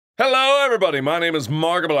Hello everybody, my name is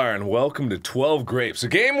Markiplier and welcome to 12 Grapes, a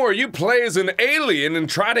game where you play as an alien and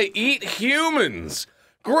try to eat humans.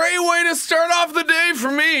 Great way to start off the day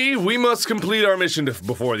for me. We must complete our mission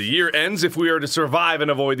before the year ends if we are to survive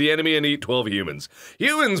and avoid the enemy and eat 12 humans.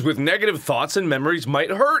 Humans with negative thoughts and memories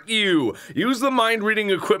might hurt you. Use the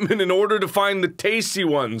mind-reading equipment in order to find the tasty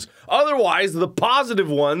ones. Otherwise, the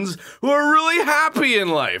positive ones who are really happy in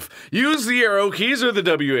life. Use the arrow keys or the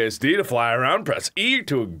WASD to fly around. Press E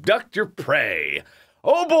to abduct your prey.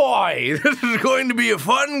 Oh boy, this is going to be a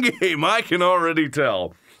fun game, I can already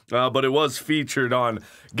tell. But it was featured on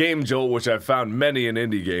Game Jolt, which I've found many an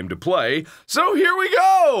indie game to play. So here we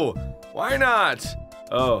go! Why not?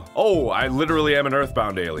 Oh, I literally am an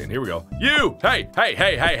Earthbound alien. Here we go. You! Hey!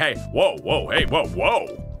 Whoa, hey,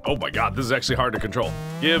 whoa. Oh my god, this is actually hard to control.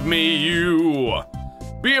 Give me you!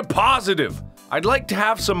 Be a positive! I'd like to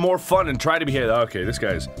have some more fun and try to be- Okay, this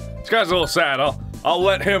guy's a little sad. I'll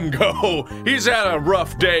let him go. He's had a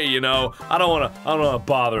rough day, you know. I don't wanna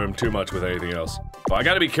bother him too much with anything else. But I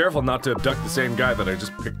gotta be careful not to abduct the same guy that I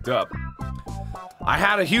just picked up. I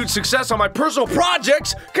had a huge success on my personal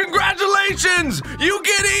projects! Congratulations! You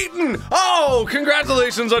get eaten! Oh,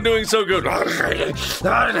 congratulations on doing so good.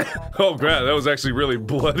 Oh crap, that was actually really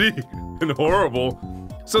bloody and horrible.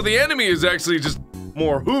 So the enemy is actually just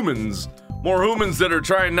more humans. More humans that are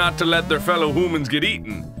trying not to let their fellow humans get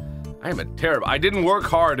eaten. I didn't work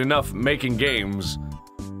hard enough making games.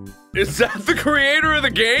 Is that the creator of the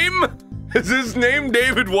game? Is his name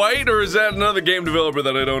David White, or is that another game developer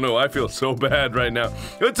that I don't know? I feel so bad right now.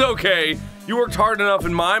 It's okay. You worked hard enough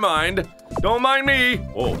in my mind. Don't mind me.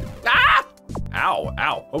 Oh. Ah!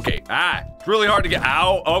 Ow. Okay. It's really hard to get.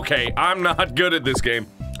 Ow. Okay. I'm not good at this game.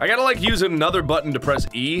 I gotta, like, use another button to press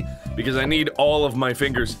E, because I need all of my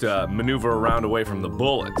fingers to maneuver around away from the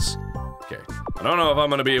bullets. Okay. I don't know if I'm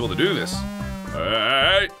gonna be able to do this.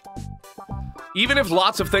 Alright. Even if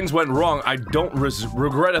lots of things went wrong, I don't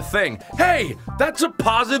regret a thing. Hey, that's a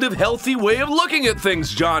positive, healthy way of looking at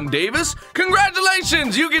things, John Davis.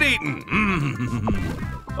 Congratulations, you get eaten.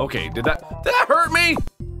 Okay, did that hurt me?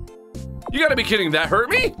 You gotta be kidding, that hurt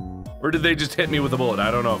me? Or did they just hit me with a bullet?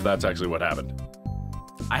 I don't know if that's actually what happened.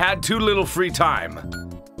 I had too little free time.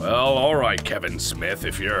 Well, alright, Kevin Smith,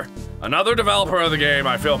 if you're another developer of the game,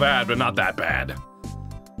 I feel bad, but not that bad.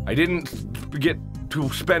 I didn't get to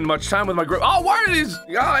spend much time with my group. Oh, why are these?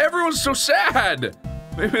 Everyone's so sad.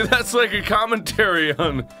 Maybe that's like a commentary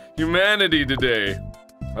on humanity today.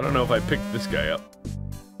 I don't know if I picked this guy up.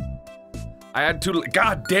 I had to.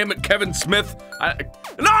 God damn it, Kevin Smith. No!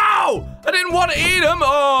 I didn't want to eat him.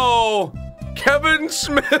 Oh, Kevin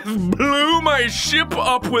Smith blew my ship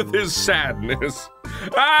up with his sadness.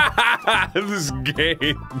 This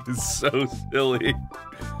game is so silly.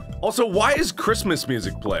 Also, why is Christmas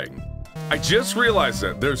music playing? I just realized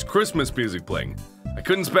that there's Christmas music playing. I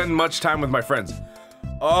couldn't spend much time with my friends.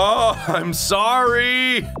 Oh, I'm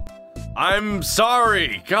sorry. I'm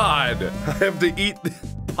sorry. God, I have to eat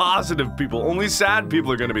positive people. Only sad people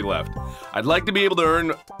are gonna be left. I'd like to be able to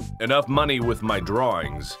earn enough money with my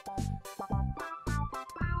drawings.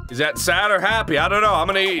 Is that sad or happy? I don't know. I'm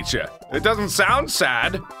gonna eat you. It doesn't sound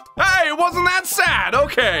sad. Hey, it wasn't that sad.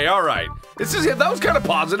 Okay, all right. That was kind of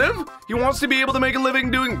positive. He wants to be able to make a living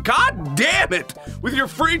doing. God damn it! With your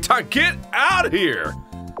free time, get out of here.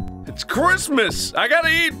 It's Christmas. I gotta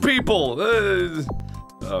eat people.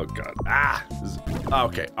 Oh god.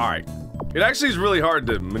 Okay. All right. It actually is really hard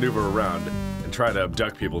to maneuver around and try to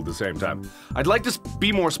abduct people at the same time. I'd like to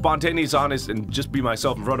be more spontaneous, honest, and just be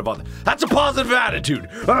myself in front of others. That's a positive attitude.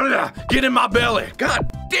 Get in my belly.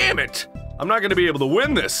 God damn it! I'm not gonna be able to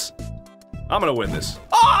win this. I'm gonna win this.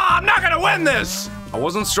 Oh, I'm not gonna win this! I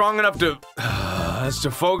wasn't strong enough to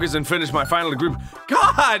focus and finish my final group.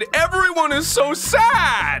 God, everyone is so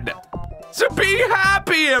sad! So be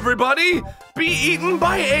happy, everybody! Be eaten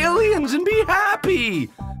by aliens and be happy!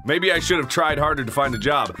 Maybe I should have tried harder to find a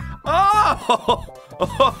job. Oh!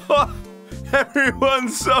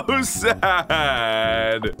 Everyone's so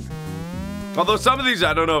sad! Although some of these,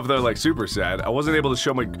 I don't know if they're like super sad. I wasn't able to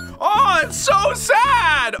show my. Oh, it's so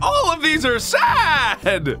sad! All of these are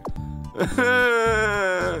sad!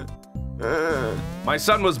 My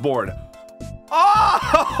son was born.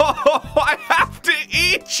 Oh, I have to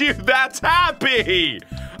eat you! That's happy!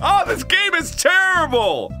 Oh, this game is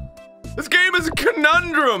terrible! This game is a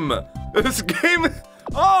conundrum! This game.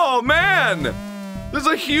 Oh, man! There's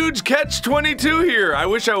a huge catch-22 here. I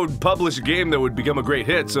wish I would publish a game that would become a great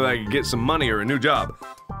hit so that I could get some money or a new job.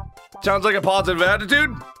 Sounds like a positive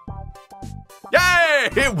attitude? Yay!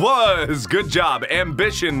 It was! Good job.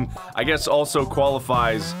 Ambition, I guess, also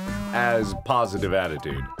qualifies as positive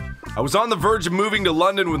attitude. I was on the verge of moving to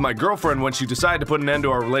London with my girlfriend when she decided to put an end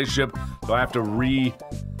to our relationship, so I have to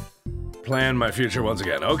plan my future once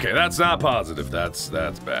again. Okay, that's not positive. That's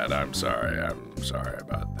bad. I'm sorry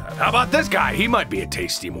about that. How about this guy? He might be a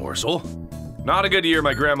tasty morsel. Not a good year.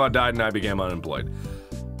 My grandma died and I became unemployed.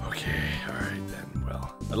 Okay, alright then.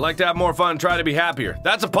 Well, I'd like to have more fun and try to be happier.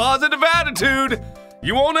 That's a positive attitude!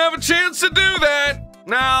 You won't have a chance to do that!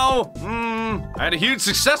 Now, I had a huge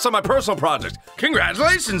success on my personal project.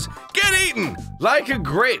 Congratulations! Get eaten! Like a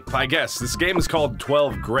grape, I guess. This game is called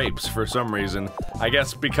 12 Grapes for some reason. I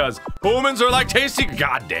guess because humans are like tasty.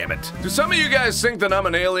 God damn it. Do some of you guys think that I'm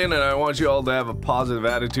an alien and I want you all to have a positive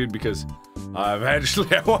attitude because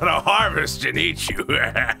eventually I want to harvest and eat you?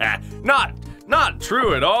 Not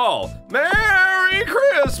true at all. Merry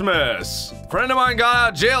Christmas! Friend of mine got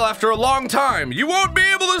out of jail after a long time. You won't be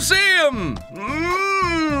able to see him!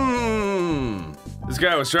 This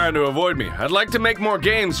guy was trying to avoid me. I'd like to make more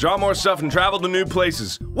games, draw more stuff, and travel to new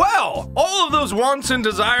places. Well, all of those wants and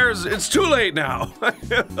desires, it's too late now.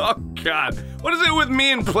 Oh God, what is it with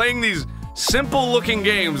me and playing these simple-looking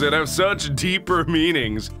games that have such deeper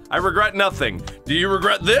meanings? I regret nothing. Do you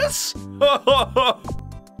regret this?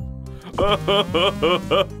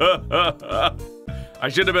 I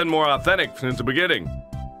should have been more authentic since the beginning.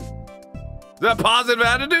 Is that positive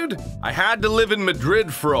attitude? I had to live in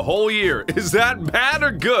Madrid for a whole year. Is that bad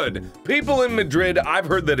or good? People in Madrid, I've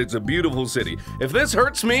heard that it's a beautiful city. If this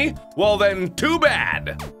hurts me, well then, too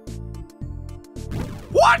bad.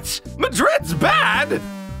 What? Madrid's bad?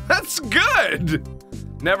 That's good.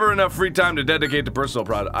 Never enough free time to dedicate to personal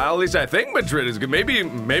projects. At least I think Madrid is good.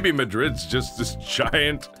 Maybe Madrid's just this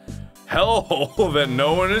giant hellhole that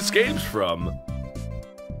no one escapes from.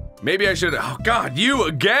 Maybe I should. Oh God, you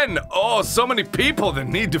again! Oh, so many people that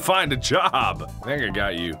need to find a job. I think I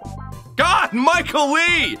got you. God, Michael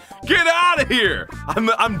Lee, get out of here!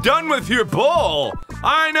 I'm done with your bull.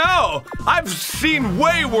 I know. I've seen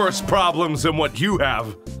way worse problems than what you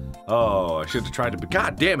have. Oh, I should have tried to.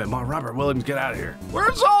 God damn it, Robert Williams, get out of here.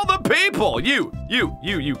 Where's all the people? You,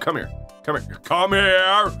 come here, come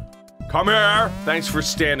here. Thanks for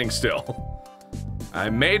standing still. I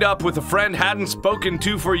made up with a friend hadn't spoken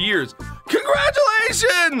to for years.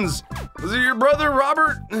 Congratulations! Was it your brother,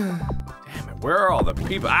 Robert? Damn it, where are all the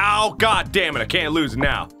people? Ow, God damn it, I can't lose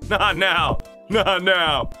now. Not now.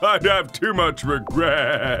 I'd have too much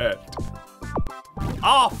regret.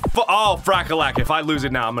 Oh, frackalack, if I lose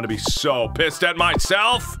it now, I'm gonna be so pissed at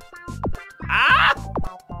myself. Ah!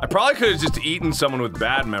 I probably could have just eaten someone with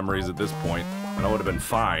bad memories at this point, and I would have been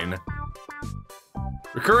fine.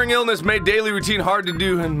 Recurring illness made daily routine hard to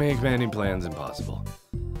do and make many plans impossible.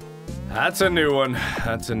 That's a new one.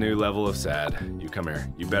 That's a new level of sad. You come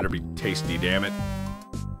here. You better be tasty, damn it.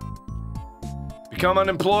 Become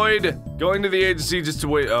unemployed. Going to the agency just to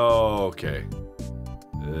wait. Oh, okay.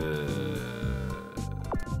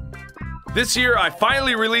 This year, I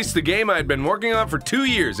finally released the game I had been working on for 2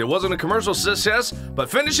 years. It wasn't a commercial success, but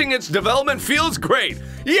finishing its development feels great.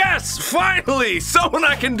 Yes, finally! Someone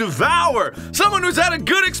I can devour! Someone who's had a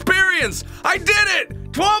good experience! I did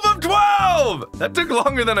it! 12 of 12! That took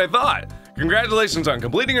longer than I thought. Congratulations on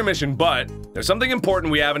completing your mission, but there's something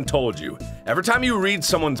important we haven't told you. Every time you read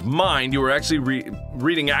someone's mind, you are actually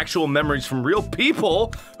reading actual memories from real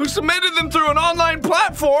people who submitted them through an online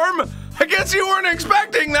platform. I guess you weren't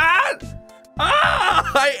expecting that!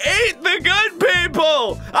 Ah! I ate the good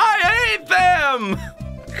people! I ate them!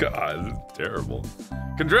 God, this is terrible.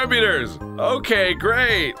 Contributors! Okay,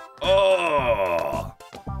 great! Oh!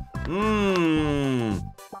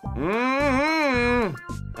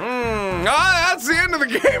 Ah, that's the end of the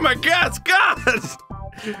game, I guess! God!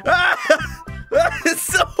 It's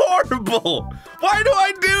so horrible! Why do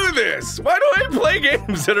I do this? Why do I play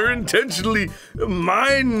games that are intentionally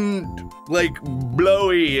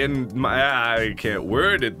blowy and I can't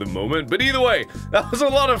word at the moment, but either way, that was a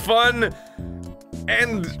lot of fun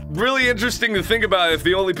and really interesting to think about. If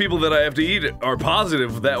the only people that I have to eat are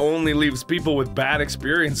positive, that only leaves people with bad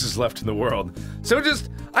experiences left in the world. So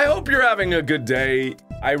I hope you're having a good day.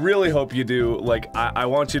 I really hope you do. Like, I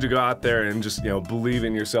want you to go out there and just, believe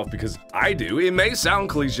in yourself, because I do. It may sound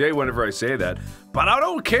cliche whenever I say that, but I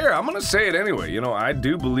don't care. I'm gonna say it anyway. I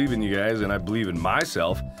do believe in you guys, and I believe in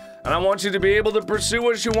myself, and I want you to be able to pursue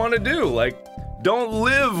what you want to do. Like, don't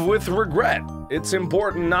live with regret. It's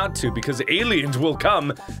important not to, because aliens will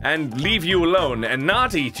come and leave you alone and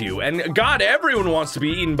not eat you. And God, everyone wants to be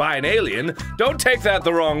eaten by an alien. Don't take that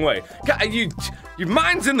the wrong way. God, your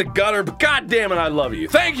mind's in the gutter, but God damn it, I love you.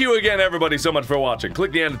 Thank you again, everybody, so much for watching.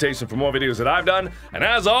 Click the annotation for more videos that I've done. And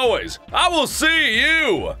as always, I will see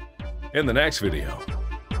you in the next video.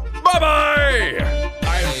 Bye-bye!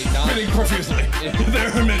 spinning profusely. There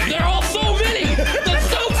are many. There are so many! That's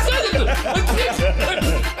so exciting!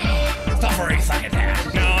 Stop for a second there.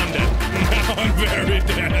 Now I'm dead. Now I'm very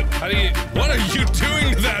dead. What are you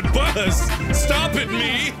doing to that bus? Stop it,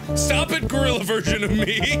 me! Stop it, gorilla version of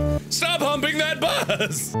me! Stop humping that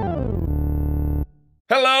bus!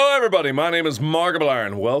 Hello everybody, my name is Markiplier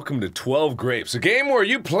and welcome to 12 Grapes, a game where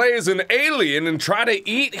you play as an alien and try to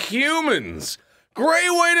eat humans.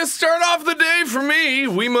 Great way to start off the day for me.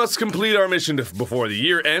 We must complete our mission before the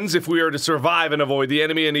year ends if we are to survive and avoid the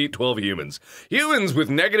enemy and eat 12 humans. Humans with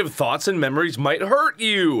negative thoughts and memories might hurt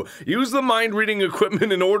you. Use the mind-reading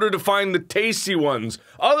equipment in order to find the tasty ones.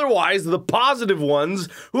 Otherwise, the positive ones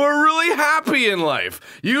who are really happy in life.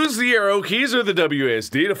 Use the arrow keys or the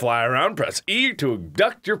WASD to fly around. Press E to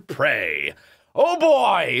abduct your prey. Oh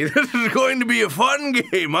boy, this is going to be a fun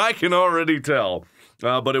game, I can already tell.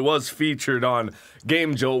 But it was featured on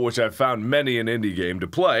Game Jolt, which I've found many an indie game to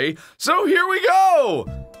play. So here we go!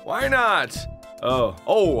 Why not?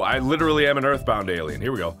 Oh, I literally am an Earthbound alien.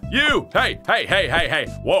 Here we go. You! Hey!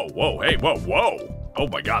 Whoa, hey, whoa. Oh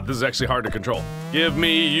my god, this is actually hard to control. Give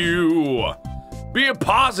me you! Be a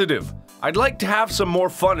positive! I'd like to have some more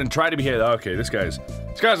fun and try to be here. Okay, this guy's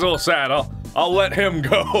a little sad. I'll let him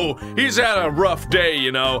go. He's had a rough day,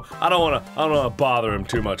 you know. I don't wanna bother him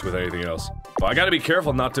too much with anything else. But I gotta be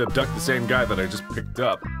careful not to abduct the same guy that I just picked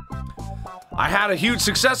up. I had a huge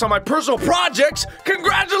success on my personal projects!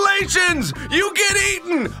 Congratulations! You get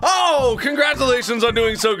eaten! Oh, congratulations on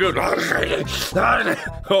doing so good. Oh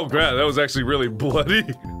crap, that was actually really bloody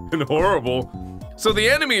and horrible. So the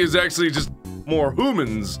enemy is actually just more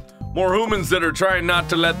humans. More humans that are trying not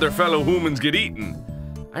to let their fellow humans get eaten.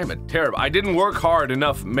 I am I didn't work hard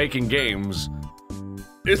enough making games.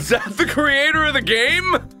 Is that the creator of the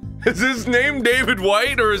game? Is his name David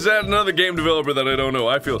White, or is that another game developer that I don't know?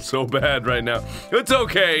 I feel so bad right now. It's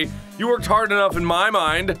okay. You worked hard enough in my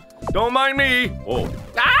mind. Don't mind me. Oh.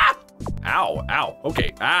 Ah! Ow.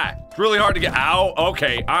 Okay. It's really hard to get. Ow.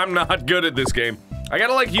 Okay. I'm not good at this game. I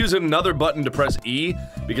gotta like use another button to press E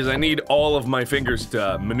because I need all of my fingers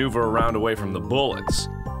to maneuver around away from the bullets.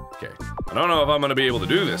 Okay. I don't know if I'm gonna be able to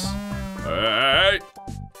do this. Alright.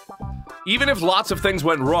 Even if lots of things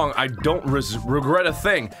went wrong, I don't regret a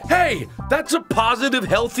thing. Hey, that's a positive,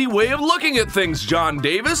 healthy way of looking at things, John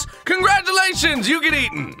Davis. Congratulations, you get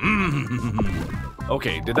eaten.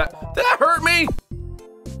 Okay, did that hurt me?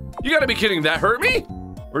 You gotta be kidding, that hurt me?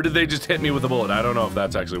 Or did they just hit me with a bullet? I don't know if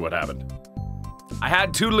that's actually what happened. I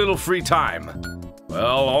had too little free time.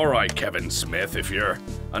 Well, alright, Kevin Smith, if you're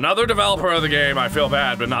another developer of the game, I feel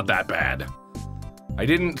bad, but not that bad. I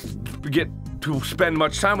didn't get to spend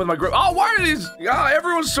much time with my group. Oh, why are these?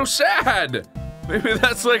 Everyone's so sad. Maybe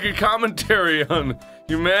that's like a commentary on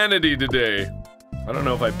humanity today. I don't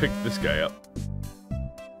know if I picked this guy up.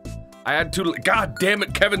 I had to. God damn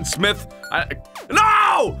it, Kevin Smith. No!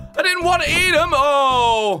 I didn't want to eat him.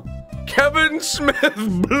 Oh, Kevin Smith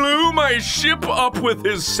blew my ship up with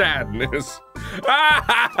his sadness.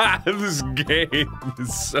 This game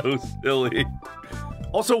is so silly.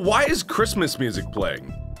 Also, why is Christmas music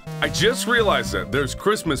playing? I just realized that there's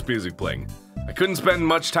Christmas music playing. I couldn't spend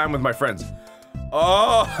much time with my friends.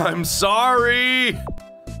 Oh, I'm sorry.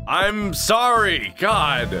 I'm sorry.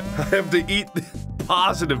 God, I have to eat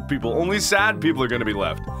positive people. Only sad people are gonna be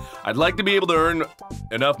left. I'd like to be able to earn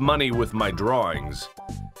enough money with my drawings.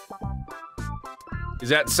 Is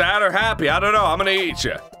that sad or happy? I don't know. I'm gonna eat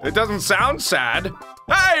you. It doesn't sound sad.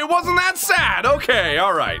 Hey, it wasn't that sad. Okay,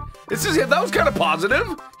 all right. That was kind of positive.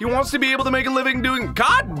 He wants to be able to make a living doing.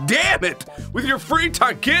 God damn it! With your free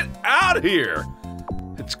time, get out of here.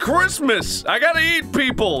 It's Christmas. I gotta eat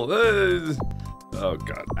people. Oh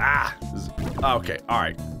god. Okay. All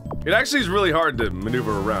right. It actually is really hard to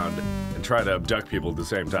maneuver around and try to abduct people at the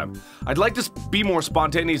same time. I'd like to be more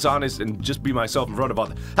spontaneous, honest, and just be myself in front of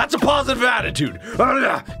others. That's a positive attitude.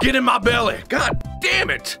 Get in my belly. God damn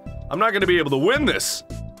it! I'm not gonna be able to win this.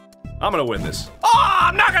 I'm gonna win this. Oh,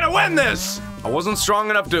 I'm not gonna win this! I wasn't strong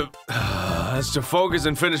enough to focus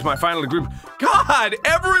and finish my final group. God,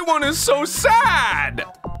 everyone is so sad!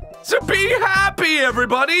 So be happy,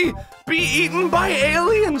 everybody! Be eaten by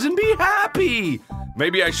aliens and be happy!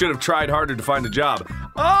 Maybe I should have tried harder to find a job.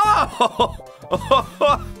 Oh!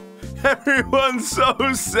 Everyone's so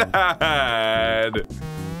sad!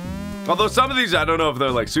 Although some of these, I don't know if they're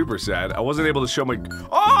like super sad. I wasn't able to show my.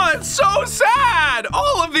 Oh, it's so sad!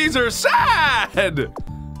 All of these are sad!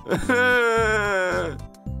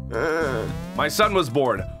 My son was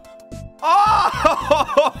born.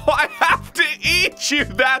 Oh, I have to eat you!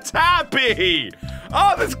 That's happy!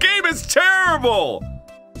 Oh, this game is terrible!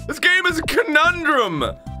 This game is a conundrum!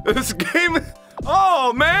 This game.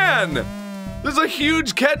 Oh, man! There's a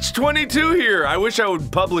huge catch-22 here. I wish I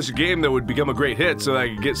would publish a game that would become a great hit so that I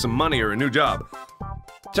could get some money or a new job.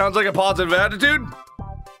 Sounds like a positive attitude?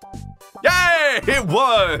 Yay! It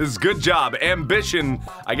was! Good job. Ambition,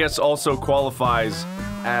 I guess, also qualifies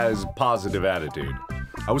as positive attitude.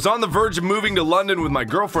 I was on the verge of moving to London with my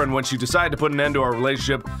girlfriend when she decided to put an end to our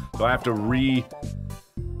relationship, so I have to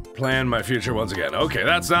plan my future once again. Okay,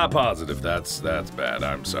 that's not positive. That's bad.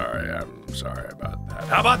 I'm sorry about that.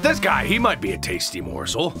 How about this guy? He might be a tasty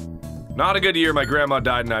morsel. Not a good year. My grandma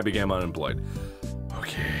died and I became unemployed.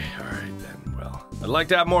 Okay, alright then. Well, I'd like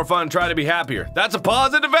to have more fun and try to be happier. That's a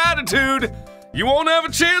positive attitude! You won't have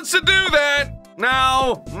a chance to do that!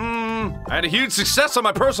 Now, I had a huge success on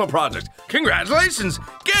my personal project. Congratulations!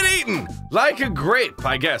 Get eaten! Like a grape,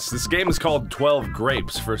 I guess. This game is called 12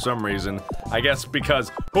 Grapes for some reason. I guess because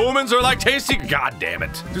humans are like tasty. God damn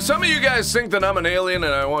it. Do some of you guys think that I'm an alien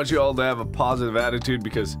and I want you all to have a positive attitude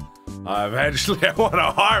because eventually I want to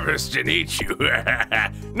harvest and eat you?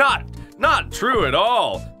 Not true at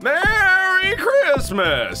all. Merry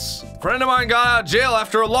Christmas! Friend of mine got out of jail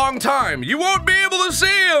after a long time. You won't be able to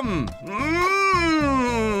see him!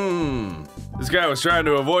 This guy was trying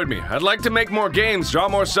to avoid me. I'd like to make more games, draw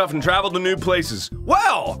more stuff, and travel to new places.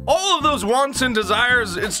 Well, all of those wants and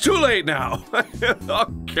desires, it's too late now. Oh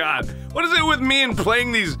God, what is it with me and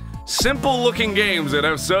playing these simple-looking games that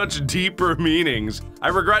have such deeper meanings? I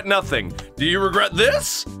regret nothing. Do you regret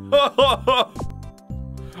this?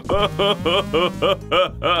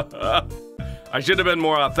 I should have been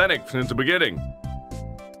more authentic since the beginning.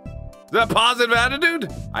 Is that positive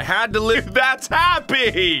attitude? I had to live. That's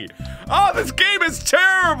happy! Oh, this game is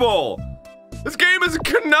terrible! This game is a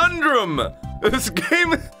conundrum! This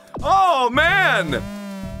game... Oh, man!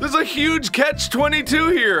 There's a huge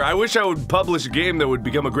catch-22 here. I wish I would publish a game that would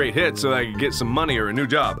become a great hit so that I could get some money or a new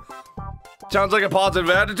job. Sounds like a positive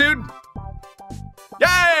attitude?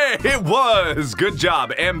 Yay! It was! Good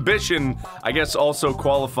job. Ambition, I guess, also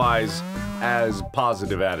qualifies as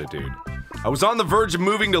positive attitude. I was on the verge of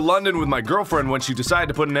moving to London with my girlfriend when she decided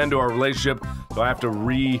to put an end to our relationship, so I have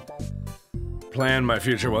to plan my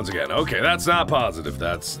future once again. Okay, that's not positive.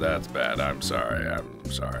 That's bad. I'm sorry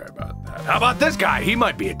about that. How about this guy? He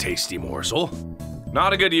might be a tasty morsel.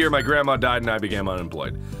 Not a good year. My grandma died and I became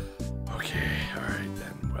unemployed. Okay, alright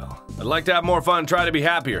then. Well, I'd like to have more fun and try to be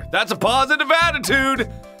happier. That's a positive attitude!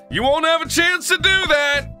 You won't have a chance to do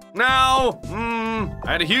that! Now,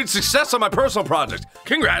 I had a huge success on my personal project.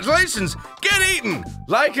 Congratulations! Get eaten!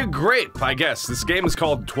 Like a grape, I guess. This game is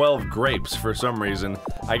called 12 Grapes for some reason.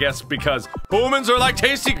 I guess because humans are like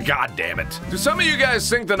tasty. God damn it. Do some of you guys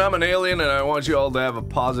think that I'm an alien and I want you all to have a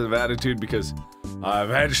positive attitude because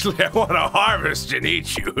eventually I want to harvest and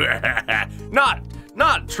eat you?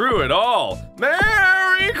 Not true at all.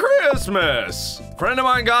 Merry Christmas! Friend of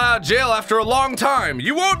mine got out of jail after a long time.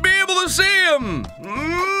 You won't be able to see him!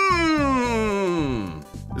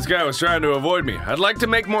 This guy was trying to avoid me. I'd like to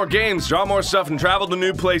make more games, draw more stuff, and travel to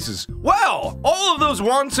new places. Well, all of those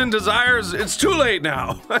wants and desires, it's too late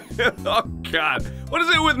now. Oh God, what is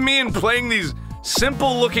it with me and playing these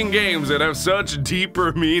simple-looking games that have such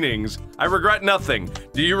deeper meanings? I regret nothing.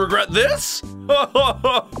 Do you regret this?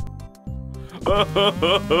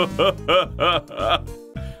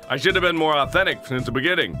 I should have been more authentic since the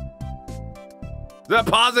beginning. Is that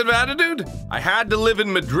positive attitude? I had to live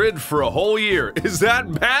in Madrid for a whole year. Is that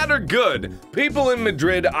bad or good? People in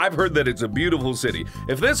Madrid, I've heard that it's a beautiful city.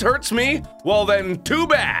 If this hurts me, well then, too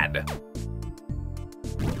bad.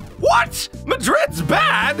 What? Madrid's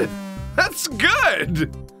bad? That's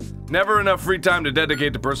good. Never enough free time to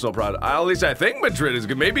dedicate to personal projects. At least I think Madrid is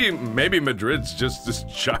good. Maybe Madrid's just this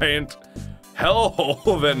giant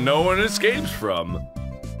hellhole that no one escapes from.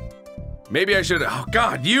 Maybe I should. Oh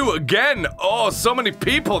God, you again! Oh, so many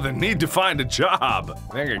people that need to find a job.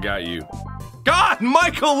 I think I got you. God,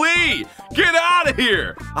 Michael Lee, get out of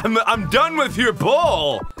here! I'm done with your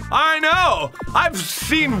bull. I know. I've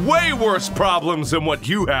seen way worse problems than what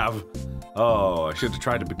you have. Oh, I should have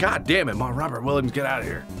tried to. God damn it, Robert Williams, get out of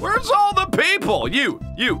here. Where's all the people? You,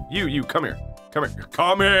 come here,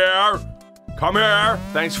 come here.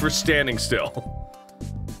 Thanks for standing still.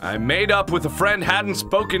 I made up with a friend hadn't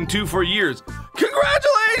spoken to for years.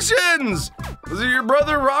 Congratulations! Was it your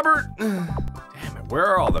brother, Robert? Damn it, where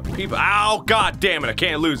are all the people? Ow, God damn it, I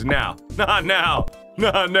can't lose now. Not now.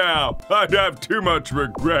 I'd have too much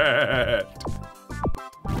regret.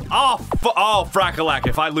 Oh, frackalack,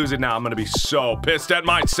 if I lose it now, I'm gonna be so pissed at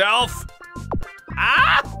myself.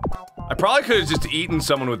 Ah! I probably could have just eaten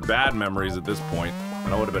someone with bad memories at this point,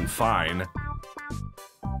 and I would have been fine.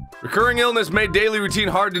 Recurring illness made daily routine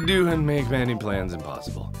hard to do and make many plans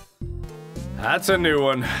impossible. That's a new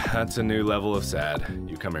one. That's a new level of sad.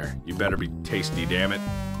 You come here. You better be tasty, damn it.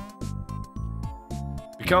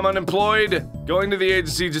 Become unemployed. Going to the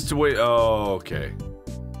agency just to wait. Oh, okay.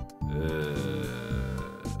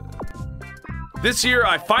 This year,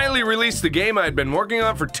 I finally released the game I had been working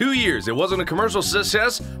on for 2 years. It wasn't a commercial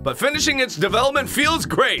success, but finishing its development feels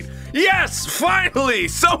great. Yes, finally!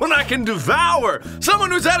 Someone I can devour! Someone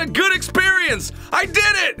who's had a good experience! I did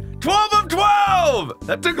it! 12 of 12!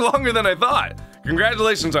 That took longer than I thought.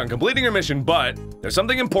 Congratulations on completing your mission, but there's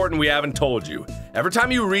something important we haven't told you. Every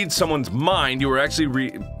time you read someone's mind, you are actually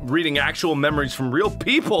reading actual memories from real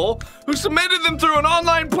people who submitted them through an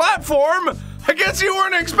online platform. I guess you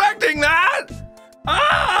weren't expecting that?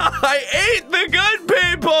 Ah, I ate the good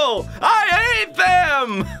people! I ate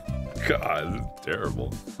them! God, this is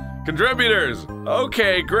terrible. Contributors,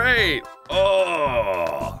 okay, great.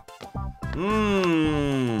 Oh.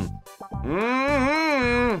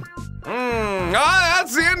 Ah,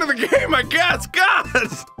 that's the end of the game, I guess. God!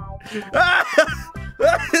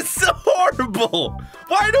 That is so horrible!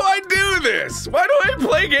 Why do I do this? Why do I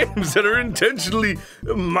play games that are intentionally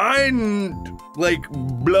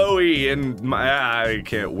blowy and I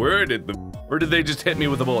can't word it. Or did they just hit me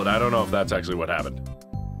with a bullet? I don't know if that's actually what happened.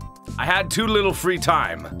 I had too little free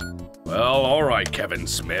time. Well, alright, Kevin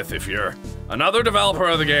Smith, if you're another developer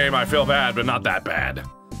of the game, I feel bad, but not that bad.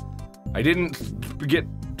 I didn't get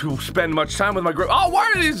to spend much time with my group. Oh,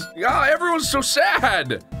 why are these? Oh, everyone's so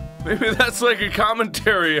sad. Maybe that's like a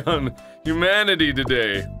commentary on humanity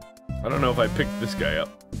today. I don't know if I picked this guy up.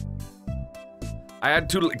 I had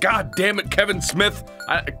to. God damn it, Kevin Smith.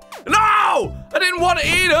 No! I didn't want to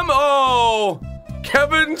eat him. Oh,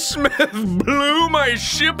 Kevin Smith blew my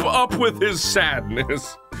ship up with his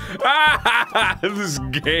sadness. Ah, this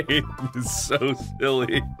game is so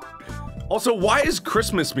silly. Also, why is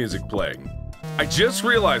Christmas music playing? I just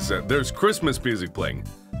realized that there's Christmas music playing.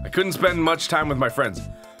 I couldn't spend much time with my friends.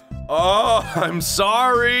 Oh, I'm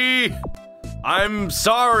sorry. I'm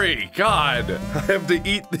sorry. God, I have to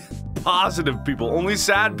eat positive people. Only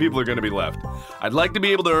sad people are gonna be left. I'd like to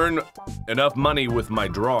be able to earn enough money with my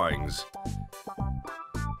drawings.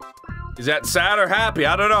 Is that sad or happy?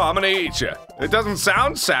 I don't know. I'm gonna eat you. It doesn't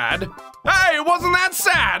sound sad. Hey, it wasn't that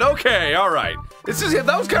sad. Okay, all right.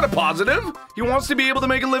 That was kind of positive. He wants to be able to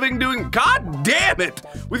make a living doing. God damn it!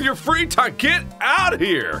 With your free time, get out of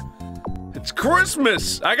here. It's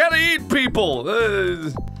Christmas! I gotta eat people!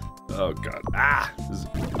 Oh god. Ah!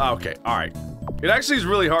 Okay, alright. It actually is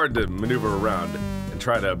really hard to maneuver around and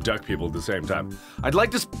try to abduct people at the same time. I'd like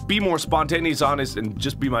to be more spontaneous, honest, and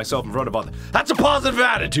just be myself in front of others. That's a positive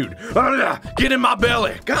attitude! Get in my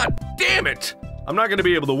belly! God damn it! I'm not gonna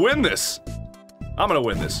be able to win this. I'm gonna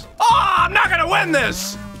win this. Oh, I'm not gonna win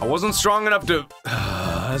this! I wasn't strong enough to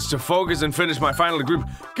focus and finish my final group.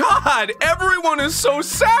 God, everyone is so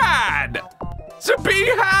sad! So be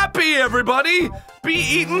happy, everybody! Be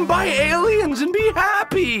eaten by aliens and be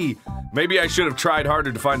happy! Maybe I should have tried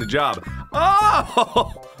harder to find a job.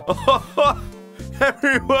 Oh!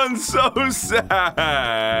 Everyone's so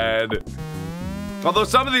sad! Although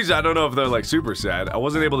some of these, I don't know if they're like super sad. I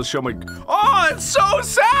wasn't able to show my. Oh, it's so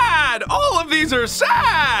sad! All of these are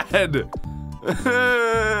sad!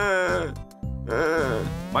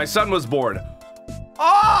 My son was born.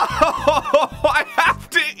 Oh, I have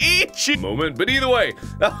to eat you. Moment, but either way,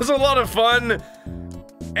 that was a lot of fun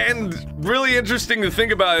and really interesting to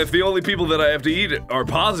think about. If the only people that I have to eat are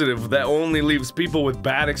positive, that only leaves people with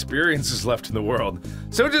bad experiences left in the world.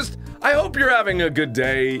 So I hope you're having a good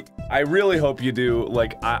day. I really hope you do.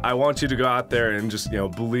 Like, I want you to go out there and just,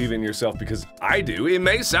 believe in yourself, because I do. It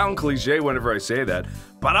may sound cliche whenever I say that,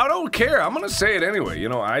 but I don't care. I'm gonna say it anyway.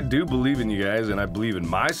 I do believe in you guys, and I believe in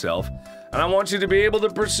myself, and I want you to be able to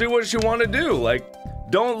pursue what you want to do. Like,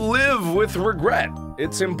 don't live with regret.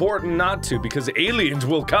 It's important not to, because aliens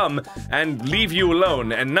will come and leave you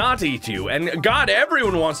alone and not eat you. And God,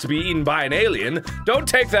 everyone wants to be eaten by an alien. Don't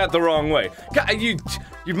take that the wrong way. God,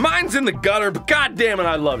 your mind's in the gutter, but God damn it,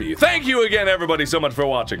 I love you. Thank you again, everybody, so much for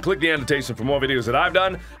watching. Click the annotation for more videos that I've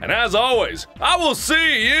done. And as always, I will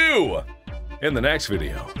see you in the next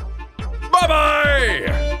video.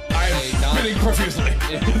 Bye-bye! I'm spinning profusely.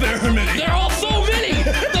 There are many. There are all so many!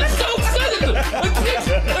 That's so sudden!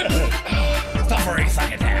 Stop for a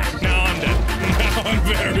second. Now I'm dead. Now I'm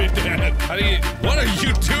very dead. What are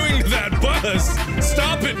you doing to that bus?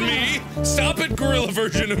 Stop it, me! Stop it, gorilla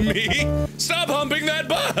version of me! Stop humping that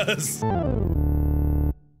bus!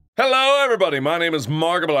 Hello, everybody. My name is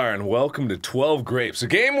Markiplier, and welcome to 12 Grapes, a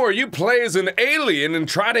game where you play as an alien and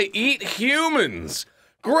try to eat humans.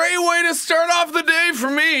 Great way to start off the day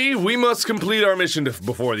for me. We must complete our mission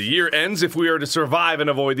before the year ends if we are to survive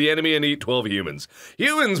and avoid the enemy and eat 12 humans.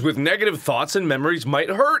 Humans with negative thoughts and memories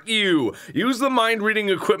might hurt you. Use the mind-reading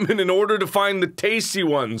equipment in order to find the tasty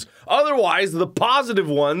ones. Otherwise, the positive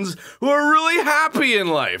ones who are really happy in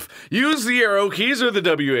life. Use the arrow keys or the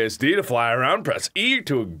WASD to fly around. Press E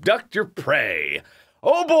to abduct your prey.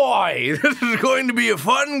 Oh boy, this is going to be a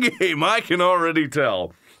fun game, I can already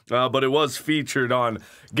tell. But it was featured on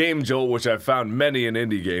Game Jolt, which I've found many an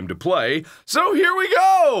indie game to play. So here we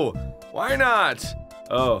go! Why not?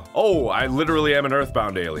 Oh, I literally am an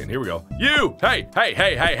Earthbound alien. Here we go. You! Hey!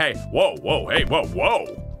 Whoa, hey,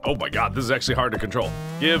 whoa. Oh my god, this is actually hard to control.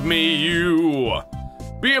 Give me you!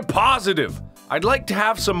 Be a positive. I'd like to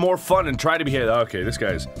have some more fun and try to be... Okay, this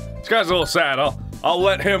guy's a little sad. I'll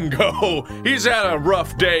let him go. He's had a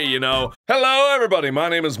rough day, you know. Hello, everybody. My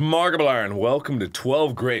name is Markiplier, and welcome to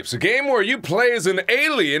 12 Grapes, a game where you play as an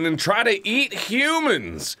alien and try to eat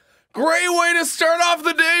humans. Great way to start off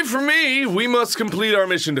the day for me. We must complete our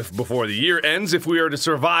mission before the year ends if we are to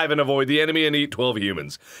survive and avoid the enemy and eat 12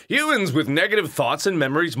 humans. Humans with negative thoughts and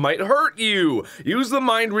memories might hurt you. Use the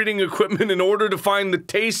mind-reading equipment in order to find the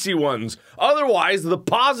tasty ones. Otherwise, the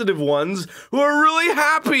positive ones who are really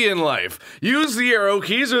happy in life. Use the arrow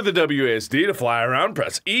keys or the WASD to fly around.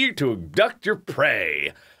 Press E to abduct your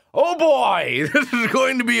prey. Oh boy, this is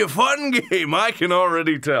going to be a fun game, I can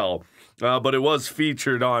already tell. But it was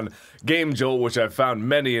featured on Game Jolt, which I've found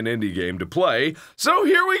many an indie game to play. So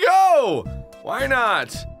here we go! Why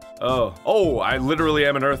not? Oh, I literally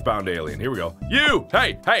am an Earthbound alien. Here we go. You!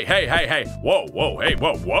 Hey! Whoa, hey,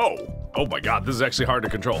 whoa. Oh my god, this is actually hard to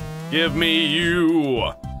control. Give me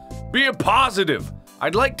you! Be a positive.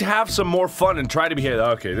 I'd like to have some more fun and try to be...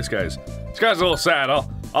 Okay, this guy's a little sad.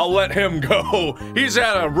 I'll let him go. He's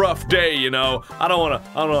had a rough day, you know. I don't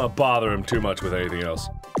wanna bother him too much with anything else.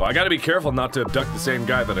 But I gotta be careful not to abduct the same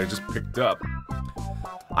guy that I just picked up.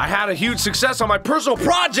 I had a huge success on my personal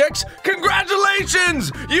projects!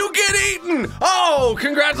 Congratulations! You get eaten! Oh,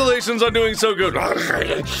 congratulations on doing so good.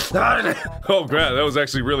 Oh crap, that was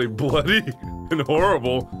actually really bloody and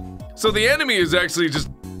horrible. So the enemy is actually just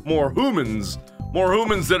more humans. More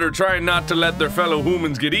humans that are trying not to let their fellow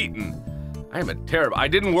humans get eaten. I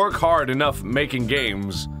didn't work hard enough making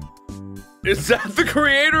games. Is that the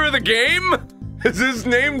creator of the game? Is his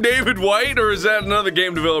name David White, or is that another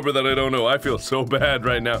game developer that I don't know? I feel so bad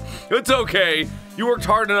right now. It's okay. You worked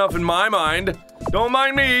hard enough in my mind. Don't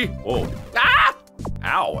mind me. Oh. Ah!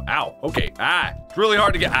 Ow. Okay. It's really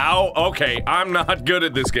hard to get. Ow. Okay. I'm not good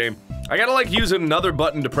at this game. I gotta like use another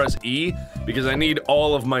button to press E because I need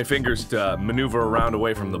all of my fingers to maneuver around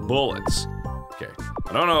away from the bullets. Okay.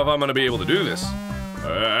 I don't know if I'm gonna be able to do this.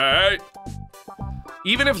 Alright.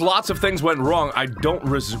 Even if lots of things went wrong, I don't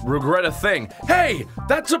regret a thing. Hey,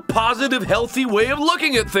 that's a positive, healthy way of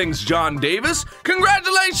looking at things, John Davis.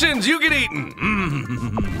 Congratulations, you get eaten.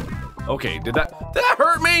 Okay, did that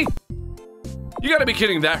hurt me? You gotta be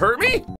kidding, that hurt me?